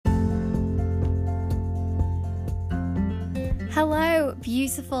Hello,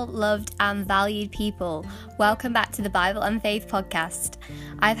 beautiful, loved, and valued people. Welcome back to the Bible and Faith podcast.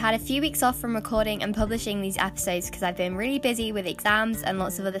 I've had a few weeks off from recording and publishing these episodes because I've been really busy with exams and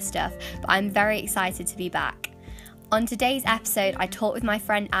lots of other stuff, but I'm very excited to be back. On today's episode, I talked with my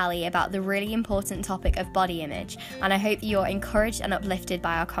friend Allie about the really important topic of body image, and I hope you're encouraged and uplifted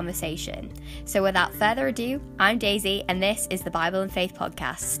by our conversation. So without further ado, I'm Daisy, and this is the Bible and Faith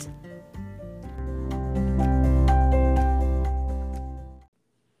podcast.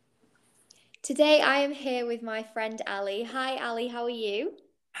 Today I am here with my friend Allie. Hi Allie, how are you?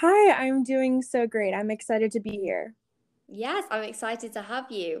 Hi, I'm doing so great. I'm excited to be here. Yes, I'm excited to have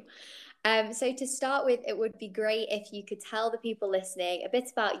you. So to start with, it would be great if you could tell the people listening a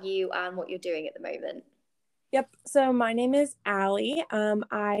bit about you and what you're doing at the moment. Yep. So my name is Allie.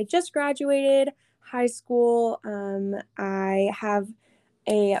 I just graduated high school. I have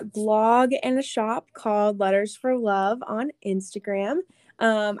a blog and a shop called Letters for Love on Instagram.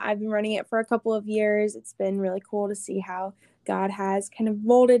 I've been running it for a couple of years. It's been really cool to see how God has kind of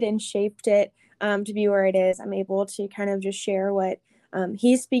molded and shaped it to be where it is. I'm able to kind of just share what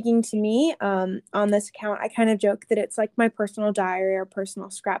he's speaking to me on this account. I kind of joke that it's like my personal diary or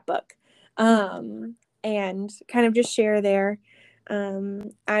personal scrapbook, and kind of just share there.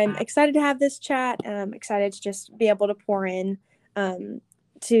 I'm excited to have this chat. I'm excited to just be able to pour in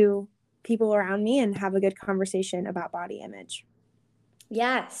to people around me and have a good conversation about body image.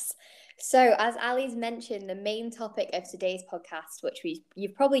 Yes. So as Allie's mentioned, the main topic of today's podcast, which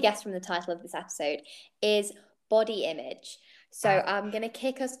you've probably guessed from the title of this episode, is body image. So I'm going to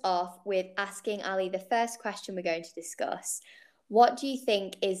kick us off with asking Allie the first question we're going to discuss. What do you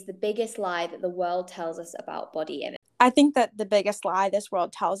think is the biggest lie that the world tells us about body image? I think that the biggest lie this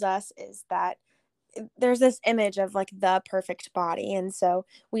world tells us is that there's this image of like the perfect body. And so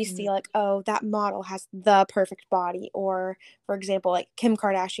we see like, oh, that model has the perfect body. Or for example, like Kim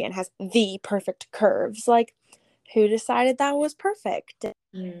Kardashian has the perfect curves. Like, who decided that was perfect?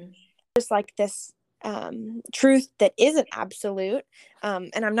 Just like this truth that isn't absolute.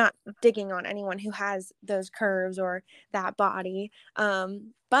 And I'm not digging on anyone who has those curves or that body.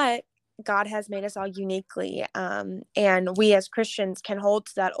 But God has made us all uniquely. And we as Christians can hold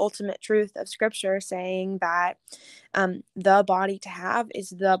to that ultimate truth of Scripture, saying that the body to have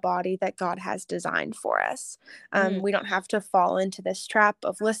is the body that God has designed for us. We don't have to fall into this trap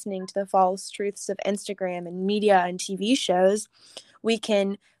of listening to the false truths of Instagram and media and TV shows. We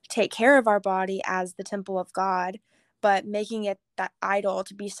can take care of our body as the temple of God, but making it that idol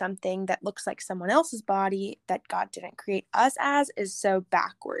to be something that looks like someone else's body that God didn't create us as is so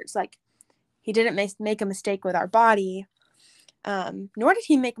backwards. Like, he didn't make a mistake with our body, nor did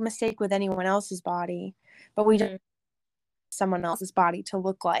he make a mistake with anyone else's body, but we don't someone else's body to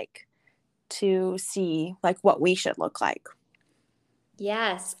look like, to see like what we should look like.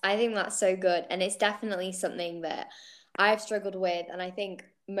 Yes, I think that's so good. And it's definitely something that I've struggled with. And I think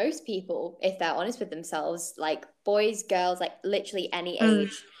most people, if they're honest with themselves, like boys, girls, like literally any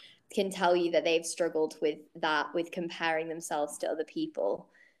age, can tell you that they've struggled with that, with comparing themselves to other people.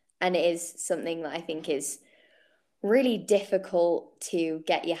 And it is something that I think is really difficult to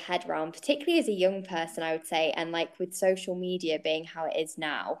get your head around, particularly as a young person, I would say. And like with social media being how it is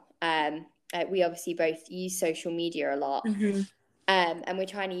now, we obviously both use social media a lot. And we're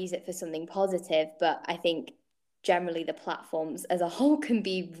trying to use it for something positive. But I think generally the platforms as a whole can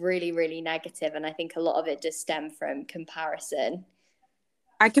be really, really negative. And I think a lot of it does stem from comparison.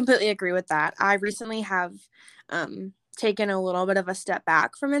 I completely agree with that. I recently have taken a little bit of a step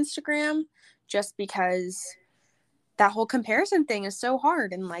back from Instagram just because that whole comparison thing is so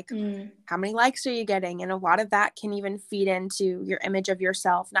hard. And like, how many likes are you getting? And a lot of that can even feed into your image of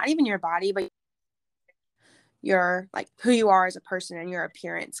yourself, not even your body, but your like who you are as a person and your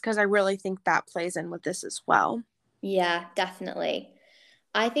appearance. Because I really think that plays in with this as well. Yeah, definitely.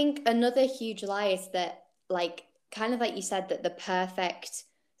 I think another huge lie is that, like, kind of like you said, that the perfect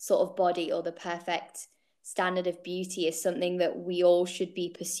sort of body or the perfect standard of beauty is something that we all should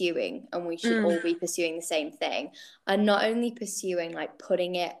be pursuing, and we should all be pursuing the same thing, and not only pursuing, like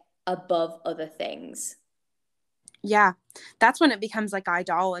putting it above other things. Yeah, that's when it becomes like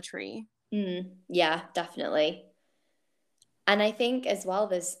idolatry. Yeah, definitely. And I think as well,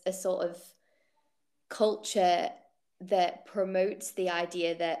 there's a sort of culture that promotes the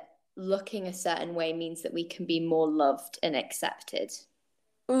idea that looking a certain way means that we can be more loved and accepted.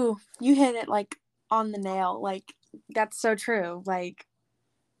 Ooh, you hit it like on the nail. Like, that's so true. Like,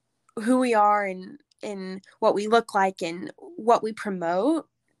 who we are and what we look like and what we promote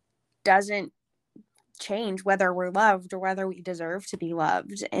doesn't change whether we're loved or whether we deserve to be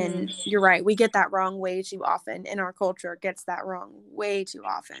loved. Mm, And you're right, we get that wrong way too often, and our culture gets that wrong way too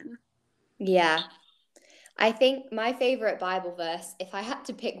often. yeah. I think my favorite Bible verse, if I had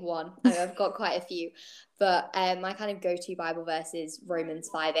to pick one, I've got quite a few, but my kind of go-to Bible verse is Romans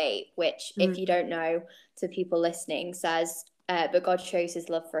 5:8, which, if Mm. you don't know, to people listening, says, "But God shows His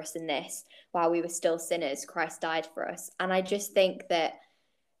love for us in this: while we were still sinners, Christ died for us." And I just think that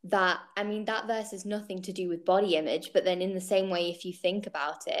I mean that verse has nothing to do with body image, but then in the same way, if you think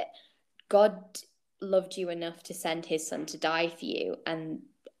about it, God loved you enough to send His Son to die for you, and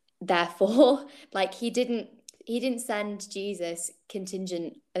therefore like he didn't send Jesus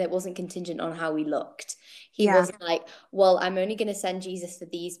contingent, and it wasn't contingent on how we looked. He Yeah. wasn't like, well, I'm only going to send Jesus for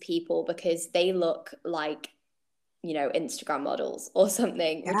these people because they look like, Instagram models or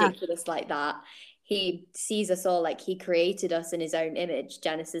something Yeah. ridiculous like that. He sees us all like he created us in his own image,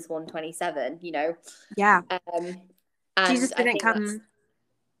 Genesis 1:27, Yeah. um Jesus and I didn't think that's, come.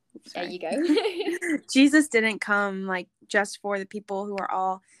 there Sorry. you go. Jesus didn't come like just for the people who are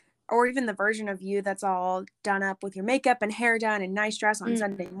all, or even the version of you that's all done up with your makeup and hair done and nice dress on Mm,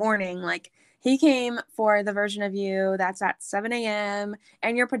 Sunday morning. Like, he came for the version of you that's at 7 a.m.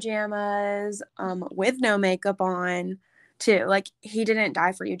 and your pajamas, with no makeup on too. Like, he didn't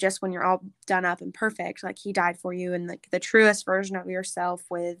die for you just when you're all done up and perfect. Like, he died for you in like the truest version of yourself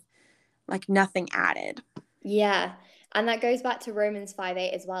with like nothing added. yeah. And that goes back to Romans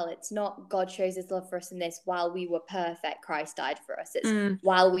 5:8 as well. It's not God shows his love for us in this: while we were perfect, Christ died for us. It's Mm,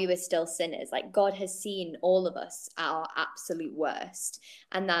 while we were still sinners. Like, God has seen all of us at our absolute worst.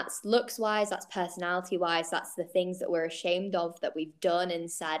 And that's looks wise, that's personality wise, that's the things that we're ashamed of that we've done and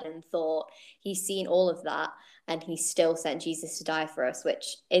said and thought. He's seen all of that, and he still sent Jesus to die for us,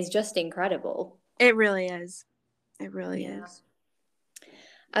 which is just incredible. it really is. It really Yeah. is.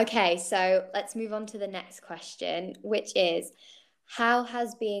 Okay, so let's move on to the next question, which is, how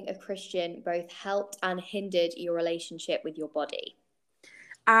has being a Christian both helped and hindered your relationship with your body?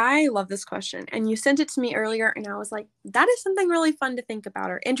 I love this question. And you sent it to me earlier, and I was like, that is something really fun to think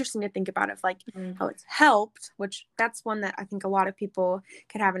about or interesting to think about, of like Mm. how it's helped, which that's one that I think a lot of people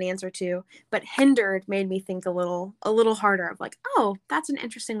could have an answer to, but hindered made me think a little harder of like, oh, that's an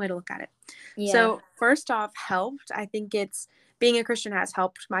interesting way to look at it. Yeah. So, first off, helped. I think it's being a Christian has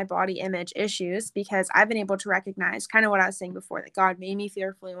helped my body image issues because I've been able to recognize kind of what I was saying before, that God made me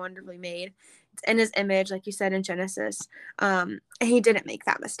fearfully and wonderfully made. It's in his image, like you said in Genesis. And he didn't make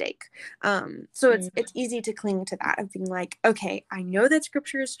that mistake. So Mm. it's easy to cling to that of being like, okay, I know that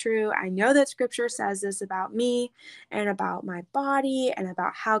scripture is true. I know that scripture says this about me and about my body and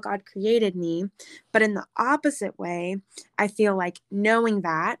about how God created me. But in the opposite way, I feel like knowing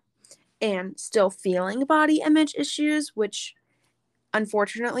that and still feeling body image issues, which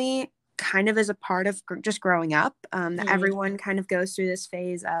unfortunately kind of is a part of just growing up, that Mm. everyone kind of goes through this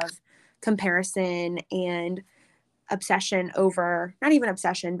phase of comparison and obsession over, not even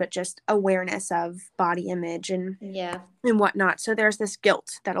obsession, but just awareness of body image Yeah. and whatnot. So there's this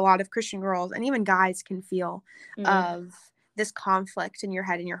guilt that a lot of Christian girls and even guys can feel Mm. of this conflict in your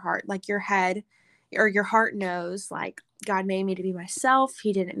head and your heart. Like, your head or your heart knows, like, God made me to be myself.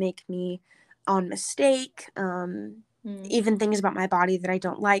 He didn't make me on mistake. Mm. Even things about my body that I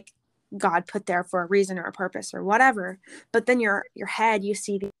don't like, God put there for a reason or a purpose or whatever. But then your head, you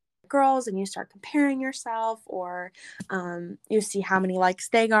see the girls and you start comparing yourself, or you see how many likes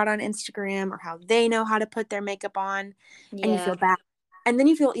they got on Instagram or how they know how to put their makeup on, and you Yeah. feel bad. And then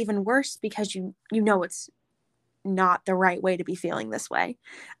you feel even worse because you know it's not the right way to be feeling this way.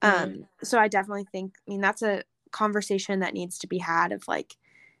 Mm. So I definitely think, I mean, that's a conversation that needs to be had of like,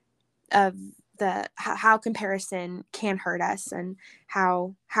 of the how comparison can hurt us and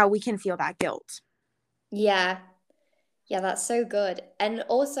how we can feel that guilt. Yeah. Yeah, that's so good. And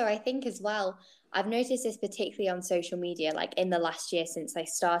also, I think as well, I've noticed this particularly on social media, like in the last year since I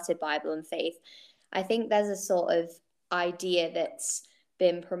started Bible and Faith. I think there's a sort of idea that's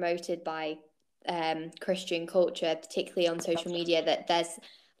been promoted by Christian culture, particularly on social media, that there's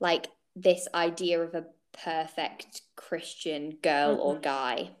like this idea of a perfect Christian girl Mm-mm. or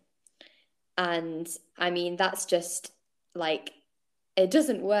guy. And I mean, that's just like, it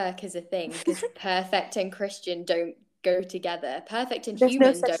doesn't work as a thing because perfect and Christian don't go together. Perfect and There's no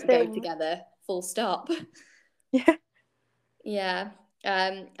human such don't go thing. together, full stop. Yeah. Yeah.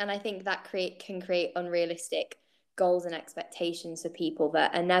 And I think that can create unrealistic goals and expectations for people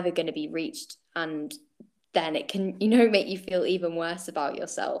that are never going to be reached. And then it can, make you feel even worse about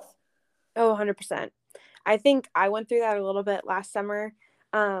yourself. Oh, 100%. I think I went through that a little bit last summer,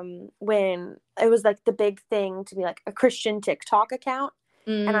 when it was like the big thing to be like a Christian TikTok account.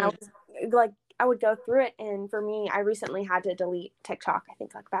 And I Mm, was like, I would go through it, and for me, I recently had to delete TikTok, I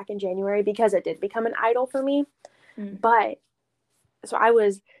think like back in January, because it did become an idol for me. Mm. But so I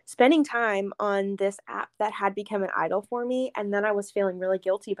was spending time on this app that had become an idol for me, and then I was feeling really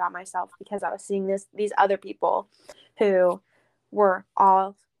guilty about myself because I was seeing these other people who were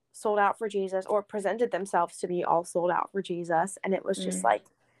all sold out for Jesus, or presented themselves to be all sold out for Jesus, and it was just Mm. like,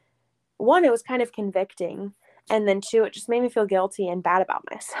 one, it was kind of convicting, and then two, it just made me feel guilty and bad about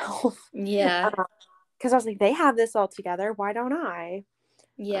myself. Yeah. Because I was like, they have this all together, why don't I?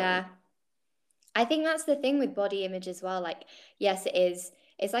 Yeah. I think that's the thing with body image as well. Like, yes, it is.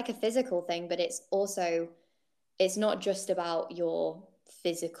 It's like a physical thing, but it's also, it's not just about your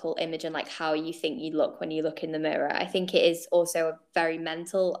physical image and like how you think you look when you look in the mirror. I think it is also a very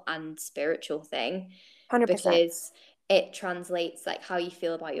mental and spiritual thing, 100%. because it translates, like how you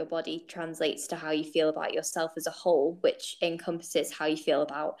feel about your body translates to how you feel about yourself as a whole, which encompasses how you feel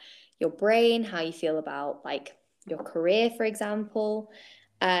about your brain, how you feel about like your career, for example,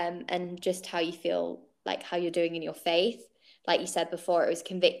 and just how you feel, like how you're doing in your faith. Like you said before, it was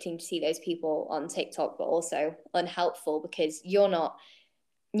convicting to see those people on TikTok, but also unhelpful because you're not,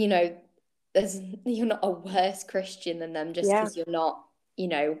 you know, there's you're not a worse Christian than them just Yeah. because you're not,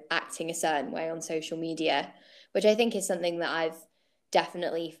 acting a certain way on social media, which I think is something that I've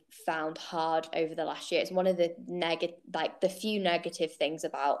definitely found hard over the last year. It's one of the the few negative things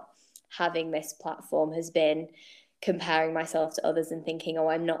about having this platform has been comparing myself to others and thinking, oh,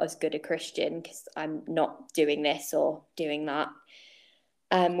 I'm not as good a Christian because I'm not doing this or doing that,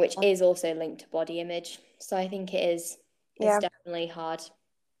 which is also linked to body image. So I think it's Yeah. definitely hard.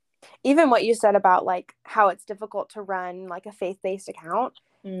 Even what you said about like how it's difficult to run like a faith-based account,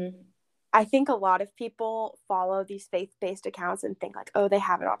 Mm. I think a lot of people follow these faith-based accounts and think like, oh, they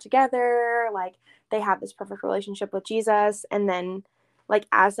have it all together, like they have this perfect relationship with Jesus, and then like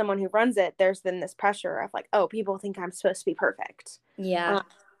as someone who runs it, there's then this pressure of like, oh, people think I'm supposed to be perfect. Yeah.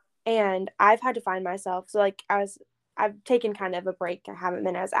 And I've had to find myself, so like I've taken kind of a break. I haven't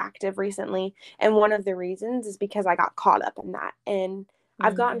been as active recently, and one of the reasons is because I got caught up in that. And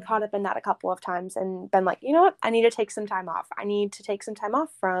I've gotten Mm. caught up in that a couple of times and been like, you know what, I need to take some time off. I need to take some time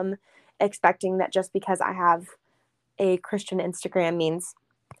off from expecting that just because I have a Christian Instagram means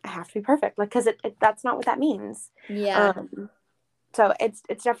I have to be perfect, like, because that's not what that means. Yeah. um so it's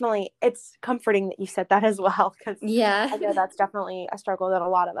definitely, it's comforting that you said that as well, because Yeah. I know that's definitely a struggle that a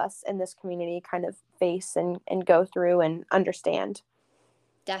lot of us in this community kind of face and go through and understand.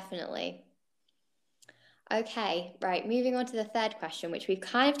 Definitely. Okay, right. Moving on to the third question, which we've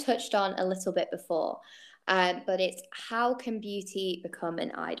kind of touched on a little bit before, but it's how can beauty become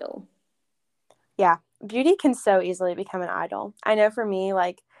an idol? Yeah, beauty can so easily become an idol. I know for me,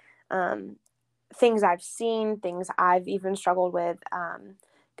 like, um, things I've seen, things I've even struggled with,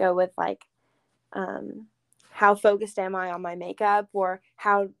 go with like, um, how focused am I on my makeup, or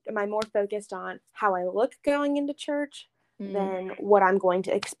how am I more focused on how I look going into church Mm. than what I'm going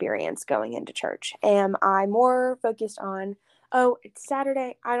to experience going into church? Am I more focused on, oh, it's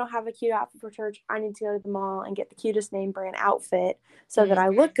Saturday, I don't have a cute outfit for church, I need to go to the mall and get the cutest name brand outfit so that Mm. I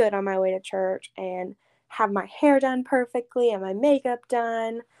look good on my way to church and have my hair done perfectly and my makeup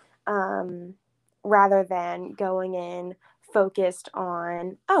done, um, rather than going in focused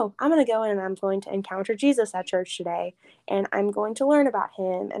on, oh, I'm going to go in and I'm going to encounter Jesus at church today, and I'm going to learn about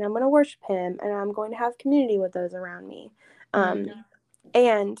him, and I'm going to worship him, and I'm going to have community with those around me. Mm.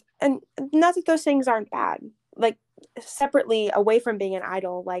 And not that those things aren't bad. Like, separately, away from being an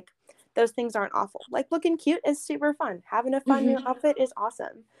idol, like, those things aren't awful. Like, looking cute is super fun. Having a fun new outfit is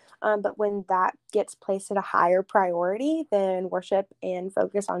awesome. But when that gets placed at a higher priority than worship and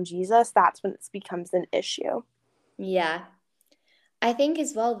focus on Jesus, that's when it becomes an issue. Yeah. I think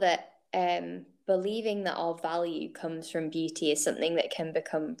as well that believing that our value comes from beauty is something that can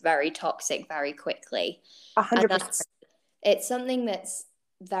become very toxic very quickly. And 100%. that's it's something that's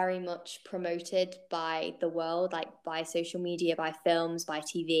very much promoted by the world, like by social media, by films, by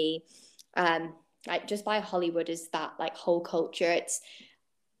TV, like just by Hollywood, is that like whole culture. It's,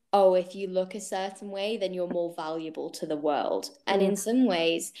 oh, if you look a certain way, then you're more valuable to the world. And Mm, in some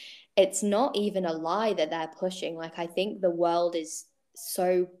ways, it's not even a lie that they're pushing. Like, I think the world is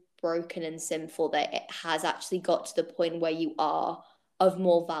so broken and sinful that it has actually got to the point where you are of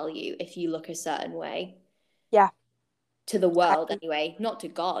more value if you look a certain way yeah. to the world I, anyway, not to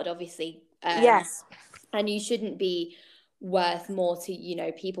God, obviously. yes. And you shouldn't be worth more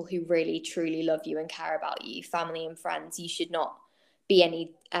to, people who really truly love you and care about you, family and friends. You should not be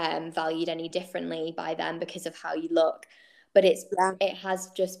any valued any differently by them because of how you look. But Yeah. it has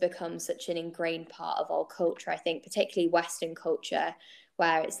just become such an ingrained part of our culture, I think, particularly Western culture,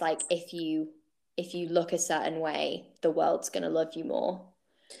 where it's like if you if you look a certain way, the world's going to love you more.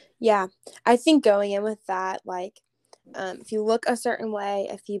 Yeah, I think going in with that, like, if you look a certain way,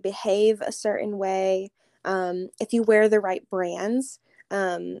 if you behave a certain way, if you wear the right brands,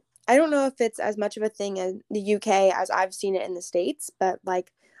 I don't know if it's as much of a thing in the UK as I've seen it in the States, but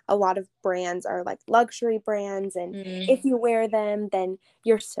like a lot of brands are like luxury brands, and if Mm. you wear them, then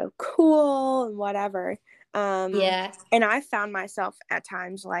you're so cool and whatever. Yeah. And I found myself at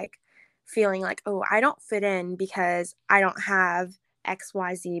times like feeling like, oh, I don't fit in because I don't have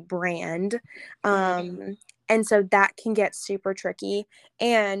XYZ brand. Mm. And so that can get super tricky.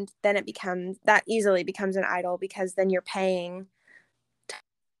 And then that easily becomes an idol, because then you're paying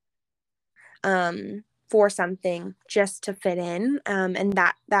for something just to fit in. And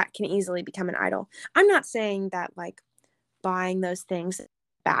that can easily become an idol. I'm not saying that like buying those things is a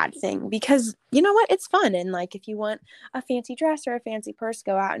bad thing, because you know what, it's fun, and like if you want a fancy dress or a fancy purse,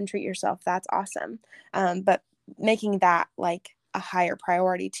 go out and treat yourself, that's awesome. But making that like a higher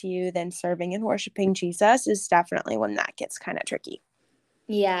priority to you than serving and worshiping Jesus is definitely when that gets kind of tricky.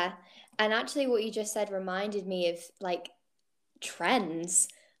 Yeah. And actually, what you just said reminded me of like trends.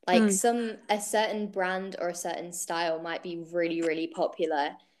 Like Mm, a certain brand or a certain style might be really, really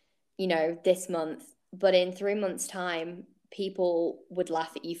popular, this month, but in 3 months' time, people would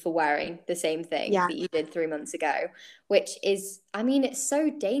laugh at you for wearing the same thing yeah. that you did 3 months ago, which is, I mean, it's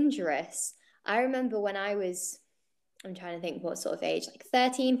so dangerous. I remember when I'm trying to think what sort of age, like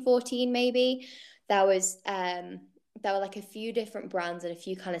 13, 14 maybe, there was there were like a few different brands and a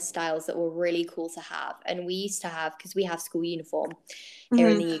few kind of styles that were really cool to have. And we used to have, because we have school uniform here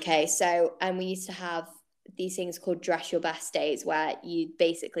in Hmm. the UK. So, and we used to have these things called dress your best days, where you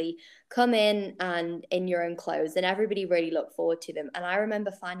basically come in your own clothes, and everybody really looked forward to them. And I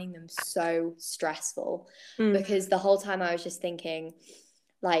remember finding them so stressful, Mm. because the whole time I was just thinking,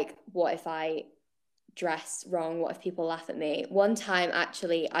 like, what if I dress wrong? What if people laugh at me? One time,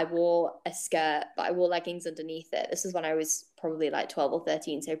 actually, I wore a skirt, but I wore leggings underneath it. This was when I was probably like 12 or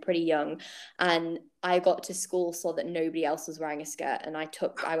 13, so pretty young. And I got to school, saw that nobody else was wearing a skirt, and I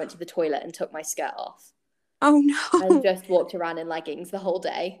went to the toilet and took my skirt off Oh and no. just walked around in leggings the whole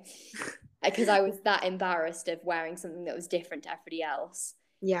day, because I was that embarrassed of wearing something that was different to everybody else.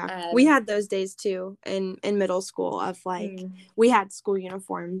 Yeah, we Um, had those days too in middle school of like mm, we had school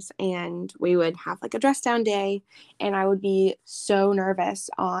uniforms, and we would have like a dress down day, and I would be so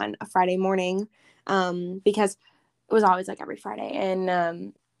nervous on a Friday morning, because it was always like every Friday,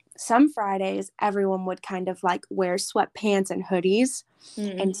 and some Fridays everyone would kind of like wear sweatpants and hoodies,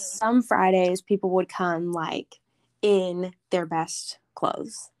 and mm, some Fridays people would come like in their best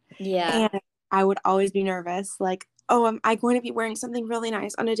clothes. yeah. And I would always be nervous, like, oh, am I going to be wearing something really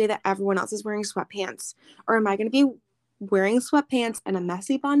nice on a day that everyone else is wearing sweatpants? Or am I going to be wearing sweatpants and a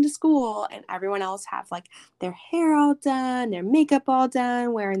messy bun to school, and everyone else have like their hair all done, their makeup all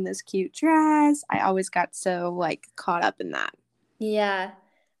done, wearing this cute dress? I always got so like caught up in that. Yeah.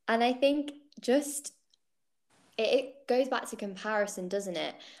 And I think just it goes back to comparison, doesn't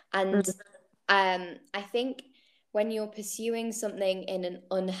it? And Mm, I think when you're pursuing something in an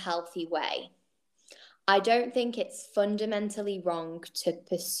unhealthy way, I don't think it's fundamentally wrong to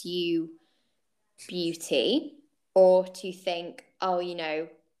pursue beauty, or to think, oh,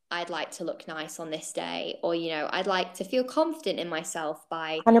 I'd like to look nice on this day, or, I'd like to feel confident in myself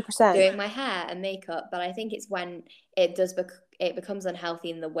by 100%. doing my hair and makeup. But I think it's when it becomes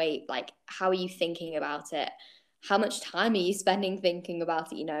unhealthy in the way, like, how are you thinking about it? How much time are you spending thinking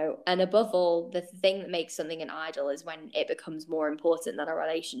about it? And above all, the thing that makes something an idol is when it becomes more important than a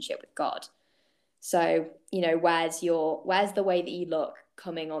relationship with God. So, where's the way that you look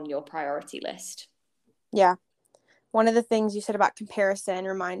coming on your priority list? Yeah. One of the things you said about comparison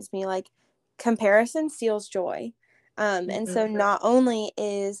reminds me, like, comparison steals joy. And so Mm-hmm. not only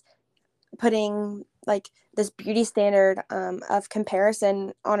is putting like this beauty standard of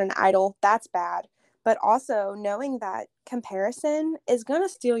comparison on an idol, that's bad, but also knowing that comparison is going to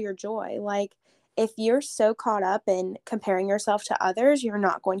steal your joy. Like, if you're so caught up in comparing yourself to others, you're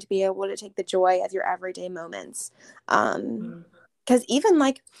not going to be able to take the joy of your everyday moments. Because even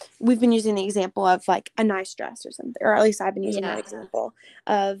like we've been using the example of like a nice dress or something, or at least I've been using that Yeah. example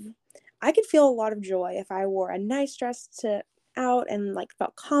of, I could feel a lot of joy if I wore a nice dress to out and like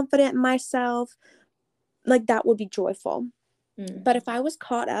felt confident in myself. Like, that would be joyful. Mm. But if I was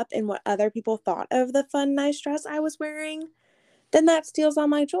caught up in what other people thought of the fun nice dress I was wearing, then that steals all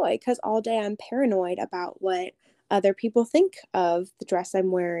my joy, because all day I'm paranoid about what other people think of the dress I'm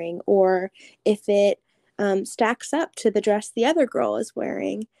wearing, or if it stacks up to the dress the other girl is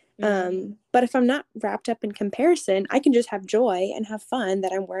wearing. Mm. But if I'm not wrapped up in comparison, I can just have joy and have fun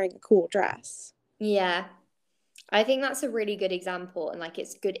that I'm wearing a cool dress. Yeah. I think that's a really good example and like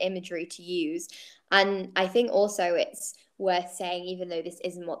it's good imagery to use. And I think also it's worth saying, even though this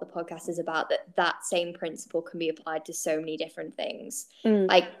isn't what the podcast is about, that that same principle can be applied to so many different things. Mm.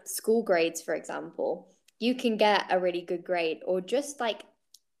 Like school grades, for example, you can get a really good grade or just like,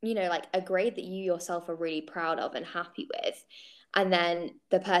 like a grade that you yourself are really proud of and happy with. And then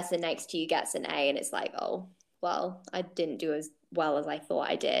the person next to you gets an A and it's like, oh, well, I didn't do as well as I thought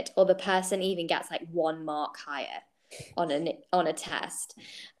I did. Or the person even gets like 1 mark higher on a test.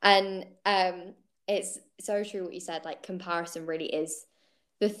 And it's so true what you said, like comparison really is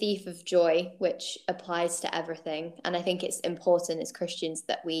the thief of joy, which applies to everything. And I think it's important as Christians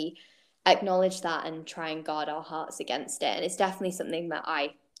that we acknowledge that and try and guard our hearts against it. And it's definitely something that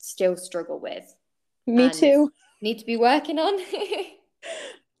I still struggle with Me and too. need to be working on.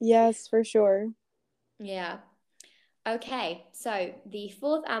 Yes, for sure. Yeah. Okay, so the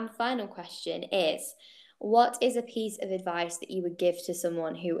fourth and final question is, what is a piece of advice that you would give to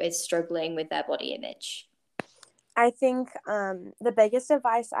someone who is struggling with their body image? I think the biggest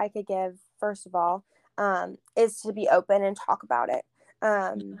advice I could give, first of all, is to be open and talk about it.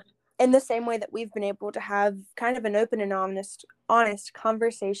 In the same way that we've been able to have kind of an open and honest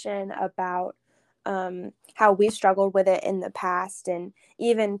conversation about how we've struggled with it in the past and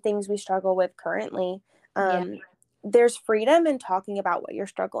even things we struggle with currently. Yeah. There's freedom in talking about what you're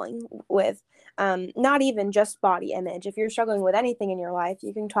struggling with, not even just body image. If you're struggling with anything in your life,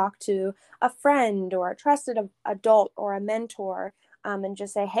 you can talk to a friend or a trusted adult or a mentor, and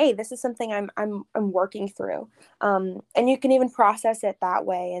just say, "Hey, this is something I'm working through," and you can even process it that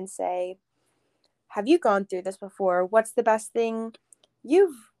way and say, "Have you gone through this before? What's the best thing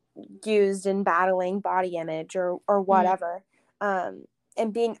you've used in battling body image or Mm. whatever?"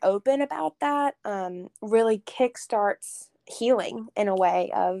 And being open about that really kickstarts healing in a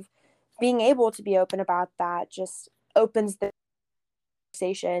way of being able to be open about that just opens the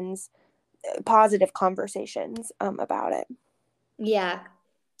conversations, positive conversations about it. Yeah,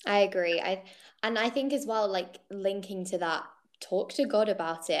 I agree. I think as well, like linking to that, talk to God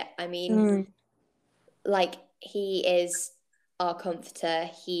about it. I mean, Mm, like he is our comforter,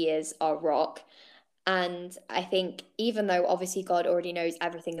 he is our rock. And I think even though obviously God already knows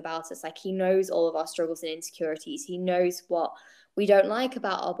everything about us, like he knows all of our struggles and insecurities, he knows what we don't like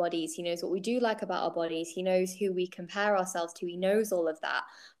about our bodies, he knows what we do like about our bodies, he knows who we compare ourselves to, he knows all of that.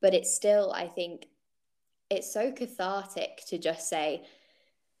 But it's still, I think, it's so cathartic to just say,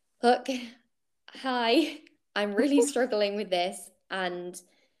 look, hi, I'm really struggling with this. And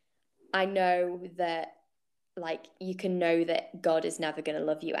I know that like you can know that God is never going to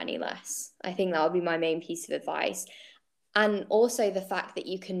love you any less. I think that would be my main piece of advice. And also the fact that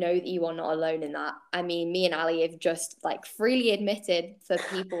you can know that you are not alone in that. I mean, me and Allie have just like freely admitted for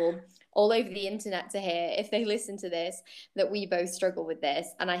people all over the internet to hear, if they listen to this, that we both struggle with this.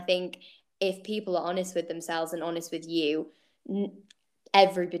 And I think if people are honest with themselves and honest with you,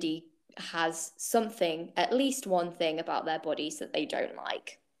 everybody has something, at least one thing about their bodies that they don't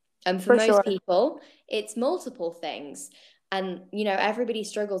like. And for for most sure. people, it's multiple things. And, everybody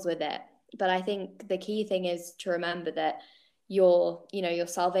struggles with it. But I think the key thing is to remember that your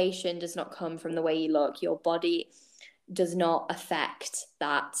salvation does not come from the way you look. Your body does not affect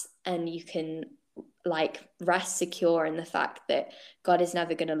that. And you can like rest secure in the fact that God is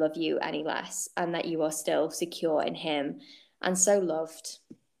never going to love you any less and that you are still secure in him and so loved.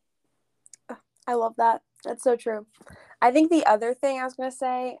 I love that. That's so true. I think the other thing I was going to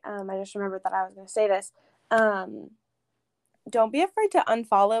say, I just remembered that I was going to say this. Um, don't be afraid to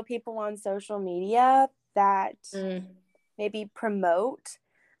unfollow people on social media that Mm, maybe promote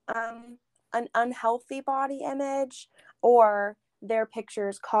um, an unhealthy body image, or their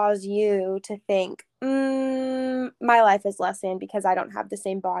pictures cause you to think, my life is less than because I don't have the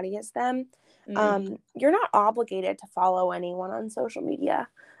same body as them. mm, You're not obligated to follow anyone on social media.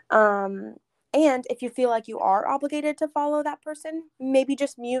 Um, and if you feel like you are obligated to follow that person, maybe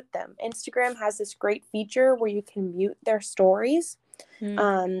just mute them. Instagram has this great feature where you can mute their stories,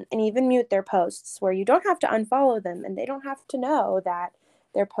 mm. and even mute their posts, where you don't have to unfollow them and they don't have to know that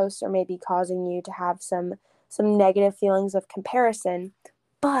their posts are maybe causing you to have some negative feelings of comparison,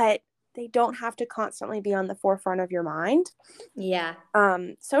 but they don't have to constantly be on the forefront of your mind. Yeah,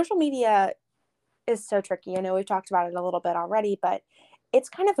 Social media is so tricky. I know we've talked about it a little bit already, but it's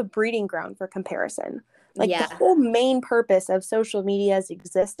kind of a breeding ground for comparison. Like the yeah, whole main purpose of social media's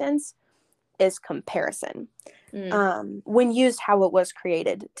existence is comparison, mm, when used how it was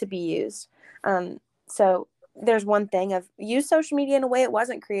created to be used. So there's one thing of use social media in a way it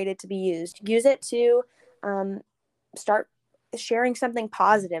wasn't created to be used. Use it to um, start sharing something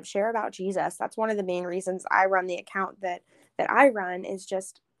positive, share about Jesus. That's one of the main reasons I run the account that I run, is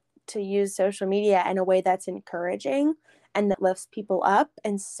just to use social media in a way that's encouraging and that lifts people up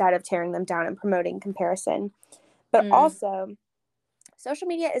instead of tearing them down and promoting comparison. But also, social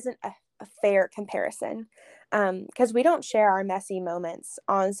media isn't a fair comparison, because we don't share our messy moments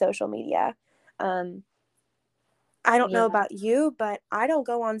on social media. I don't know about you, but I don't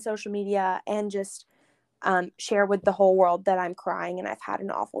go on social media and just share with the whole world that I'm crying and I've had an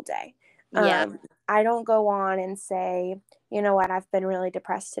awful day. I don't go on and say, you know what, I've been really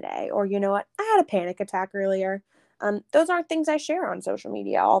depressed today, or you know what, I had a panic attack earlier. Those aren't things I share on social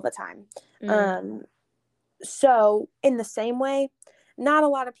media all the time. So in the same way, not a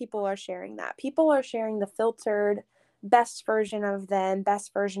lot of people are sharing that. People are sharing the filtered best version of them,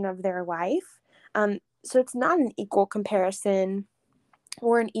 best version of their life. So it's not an equal comparison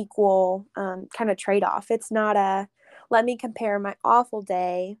or an equal kind of trade-off. It's not a, let me compare my awful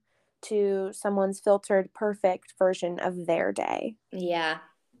day to someone's filtered perfect version of their day. Yeah,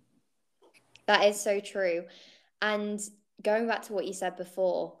 that is so true. And going back to what you said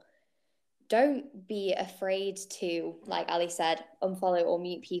before, don't be afraid to, like Ali said, unfollow or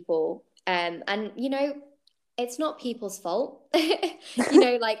mute people. And you know, it's not people's fault. You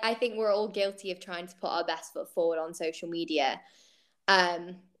know, like I think we're all guilty of trying to put our best foot forward on social media.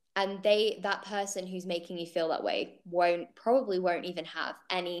 And that person who's making you feel that way probably won't even have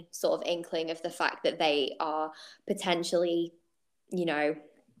any sort of inkling of the fact that they are potentially, you know,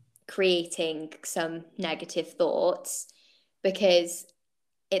 creating some negative thoughts, because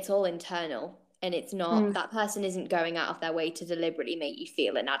it's all internal, and it's not, that person isn't going out of their way to deliberately make you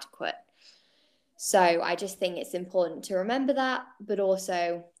feel inadequate. So I just think it's important to remember that, but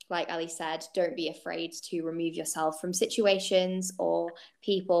also, like Ali said, don't be afraid to remove yourself from situations or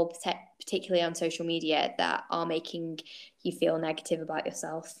people, particularly on social media, that are making you feel negative about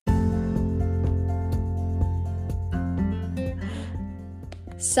yourself.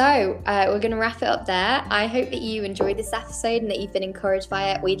 So we're going to wrap it up there. I hope that you enjoyed this episode and that you've been encouraged by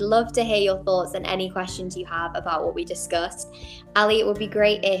it. We'd love to hear your thoughts and any questions you have about what we discussed. Ali, it would be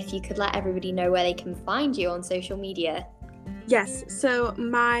great if you could let everybody know where they can find you on social media. Yes, so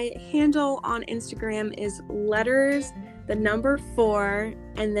my handle on Instagram is letters, the number 4,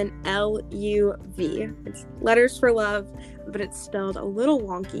 and then LUV. It's letters for love, but it's spelled a little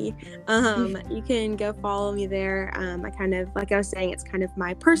wonky. You can go follow me there. I kind of, like I was saying, it's kind of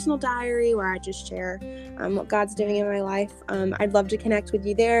my personal diary where I just share what God's doing in my life. I'd love to connect with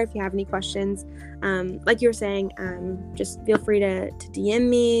you there if you have any questions. Like you were saying, just feel free to DM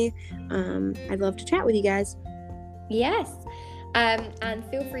me. I'd love to chat with you guys. Yes. And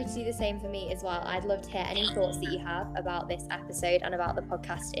feel free to do the same for me as well. I'd love to hear any thoughts that you have about this episode and about the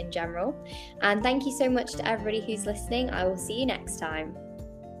podcast in general. And thank you so much to everybody who's listening. I will see you next time.